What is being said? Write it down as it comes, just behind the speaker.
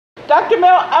Dr.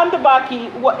 Mel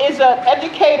Underbakke is an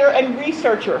educator and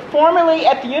researcher, formerly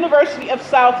at the University of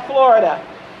South Florida.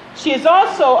 She is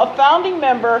also a founding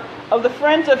member of the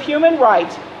Friends of Human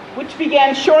Rights, which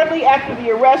began shortly after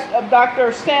the arrest of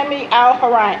Dr. Sami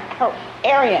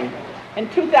al-Arian in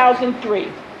 2003.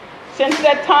 Since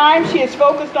that time, she has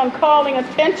focused on calling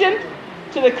attention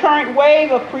to the current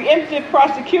wave of preemptive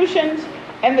prosecutions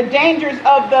and the dangers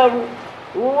of the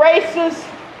racist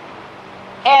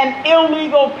and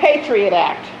illegal Patriot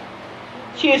Act.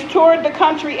 She has toured the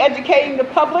country educating the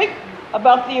public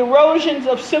about the erosions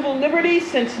of civil liberties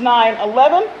since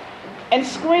 9/11 and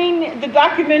screened the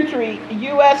documentary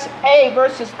USA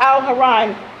versus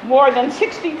Al-Harine more than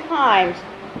 60 times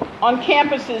on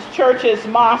campuses, churches,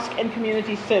 mosques, and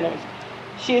community centers.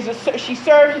 She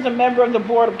serves as a member of the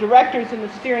board of directors and the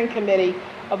steering committee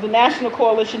of the National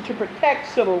Coalition to Protect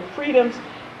Civil Freedoms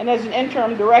and as an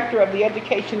interim director of the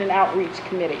Education and Outreach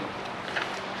Committee.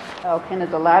 Okay, and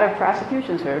there's a lot of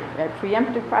prosecutions here,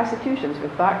 preemptive prosecutions for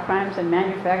thought crimes and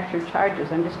manufactured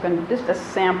charges. I'm just going to, just a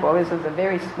sample. This is a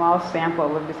very small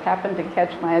sample. It just happened to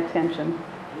catch my attention.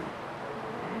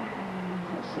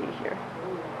 Let's see here.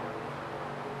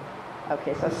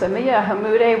 Okay, so Samia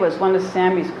Hamoude was one of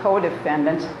Sami's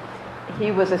co-defendants. He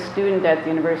was a student at the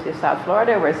University of South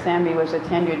Florida, where Sami was a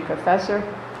tenured professor.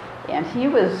 And he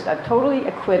was totally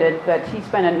acquitted, but he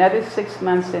spent another 6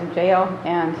 months in jail,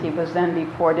 and he was then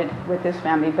deported with his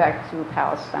family back to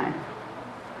Palestine.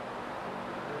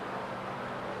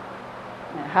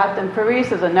 And Hatem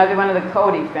Paris is another one of the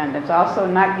co-defendants, also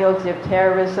not guilty of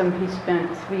terrorism. He spent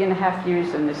 3.5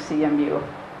 years in the CMU,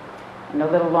 and a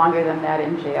little longer than that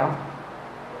in jail.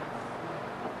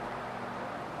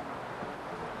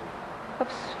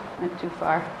 Oops, went too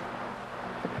far.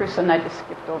 The person I just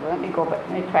skipped over. Let me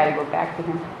try to go back to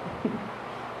him.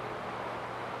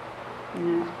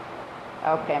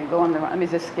 Yeah. Okay, I'm going the wrong. Let me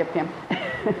just skip him.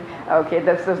 Okay,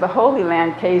 there's the Holy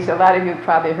Land case. A lot of you have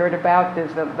probably heard about.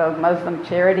 There's the Muslim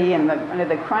charity, and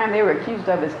the crime they were accused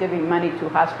of is giving money to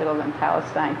hospitals in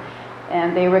Palestine.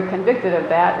 And they were convicted of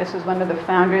that. This is one of the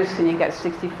founders, and he got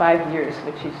 65 years,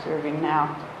 which he's serving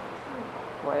now.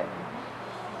 What?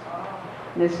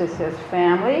 This is his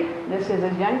family. This is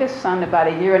his youngest son. About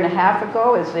 1.5 years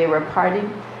ago, as they were partying,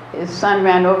 his son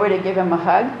ran over to give him a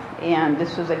hug, and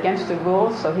this was against the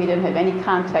rules, so he didn't have any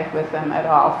contact with them at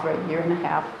all for 1.5 years.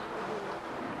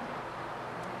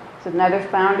 It's another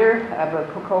founder,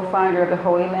 co-founder of the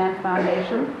Holy Land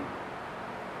Foundation.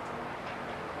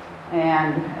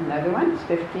 And another one, it's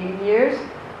 15 years.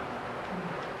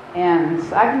 And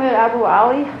Ahmed Abu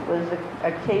Ali was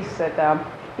a case that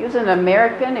he was an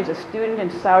American. He was a student in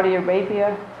Saudi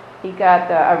Arabia. He got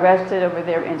arrested over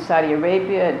there in Saudi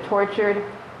Arabia and tortured.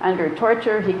 Under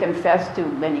torture, he confessed to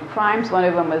many crimes. One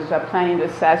of them was planning to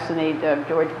assassinate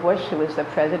George Bush, who was the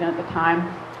president at the time.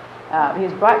 He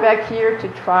was brought back here to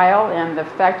trial, and the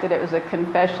fact that it was a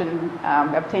confession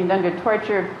obtained under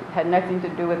torture had nothing to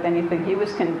do with anything. He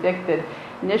was convicted.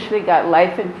 Initially got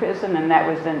life in prison, and that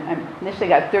was initially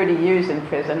got 30 years in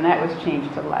prison. That was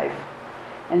changed to life.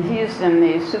 And he's in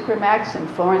the Supermax in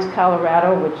Florence,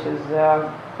 Colorado, which is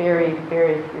a very,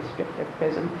 very restrictive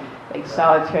prison, like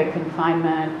solitary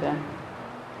confinement.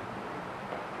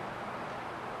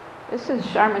 This is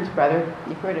Sharman's brother.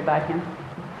 You've heard about him.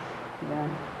 Yeah.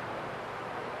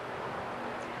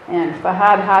 And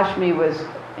Fahad Hashmi was,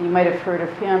 you might have heard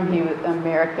of him. He was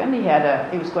American.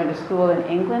 He was going to school in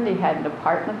England. He had an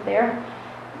apartment there.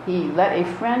 He let a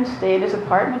friend stay in his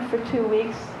apartment for 2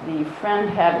 weeks. The friend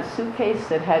had a suitcase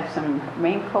that had some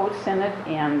raincoats in it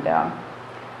and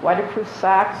waterproof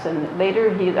socks, and later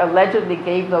he allegedly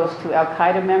gave those to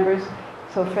Al-Qaeda members.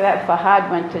 So for that, Fahad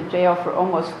went to jail for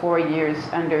almost 4 years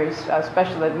under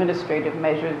special administrative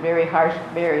measures, very harsh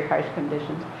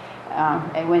conditions.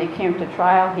 And when he came to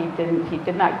trial, he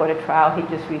did not go to trial. He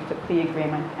just reached a plea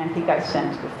agreement, and he got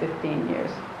sentenced to 15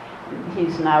 years.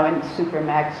 He's now in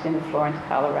Supermax in Florence,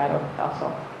 Colorado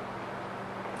also.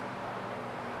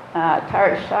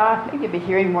 Tariq Shah, maybe you'll be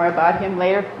hearing more about him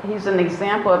later. He's an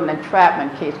example of an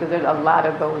entrapment case, because there's a lot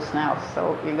of those now.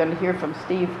 So you're going to hear from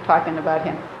Steve talking about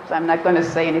him. So I'm not going to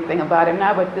say anything about him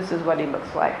now, but this is what he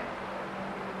looks like.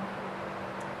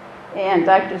 And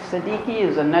Dr. Siddiqui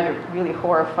is another really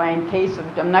horrifying case.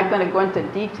 I'm not going to go into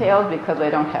details because I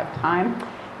don't have time,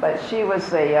 but she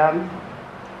was a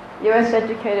U.S.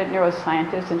 educated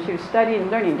neuroscientist, and she was studying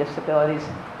learning disabilities.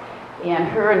 And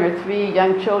her and her 3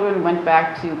 young children went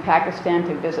back to Pakistan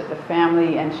to visit the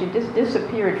family, and she just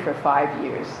disappeared for 5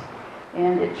 years.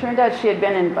 And it turned out she had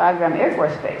been in Bagram Air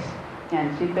Force Base,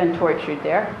 and she'd been tortured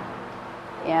there.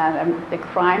 And the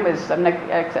crime was, I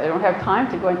don't have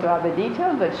time to go into all the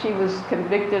details, but she was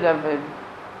convicted of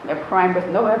They're primed with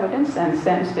no evidence and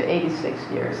sentenced to 86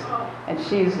 years. And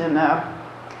she's in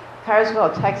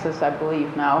Carswell, Texas, I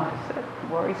believe now. Is that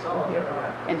Rory still here?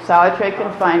 In solitary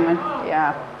confinement.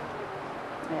 Yeah.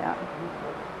 Yeah.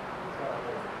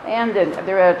 And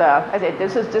they're at, I said,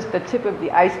 this is just the tip of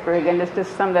the iceberg, and it's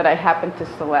just some that I happened to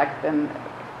select. And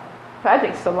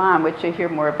Project Salam, which you'll hear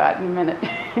more about in a minute,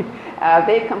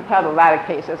 they've compiled a lot of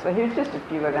cases, so here's just a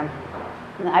few of them.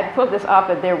 And I pulled this off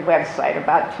of their website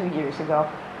about 2 years ago.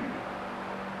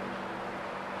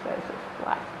 So this is a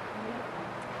lot.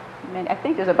 I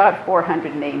think there's about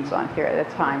 400 names on here at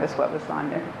the time. That's what was on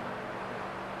there.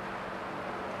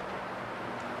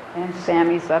 And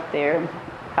Sammy's up there, and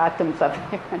Khatam's up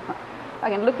there.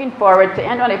 Again, looking forward to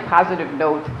end on a positive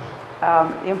note.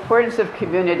 The importance of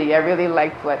community. I really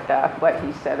liked what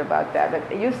he said about that.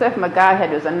 But Yusuf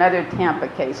Magahed was another Tampa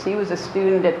case. He was a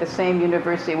student at the same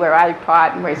university where I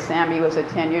taught and where Sammy was a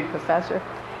tenured professor.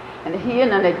 And he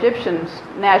and an Egyptian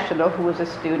national who was a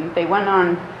student, they went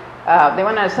on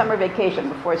a summer vacation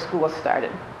before school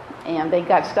started. And they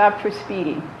got stopped for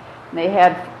speeding. And they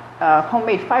had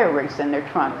homemade fireworks in their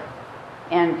trunk.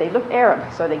 And they looked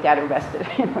Arab, so they got arrested.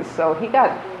 So he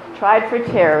got tried for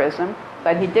terrorism.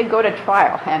 But he did go to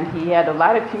trial, and he had a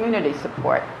lot of community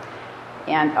support.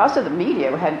 And also the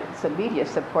media had some media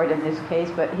support in this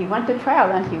case, but he went to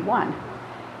trial and he won.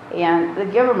 And the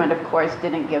government, of course,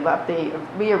 didn't give up. They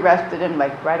rearrested him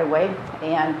like right away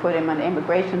and put him in an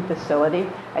immigration facility.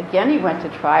 Again, he went to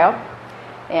trial.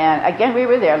 And again, we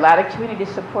were there, a lot of community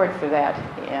support for that.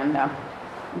 And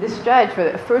this judge, for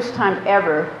the first time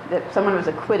ever, that someone was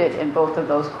acquitted in both of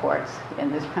those courts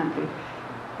in this country.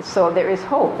 So there is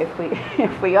hope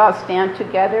if we all stand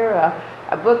together.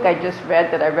 A book I just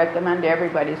read that I recommend to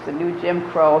everybody is The New Jim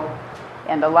Crow.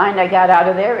 And the line I got out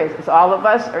of there is, it's all of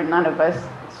us or none of us.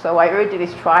 So I urge you,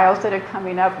 these trials that are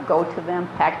coming up, go to them,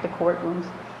 pack the courtrooms.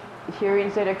 The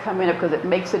hearings that are coming up, because it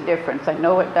makes a difference. I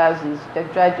know it does. The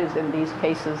judges in these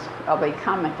cases, they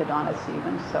commented on us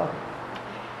even.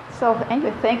 So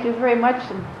anyway, thank you very much,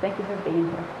 and thank you for being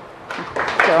here.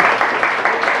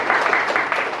 So.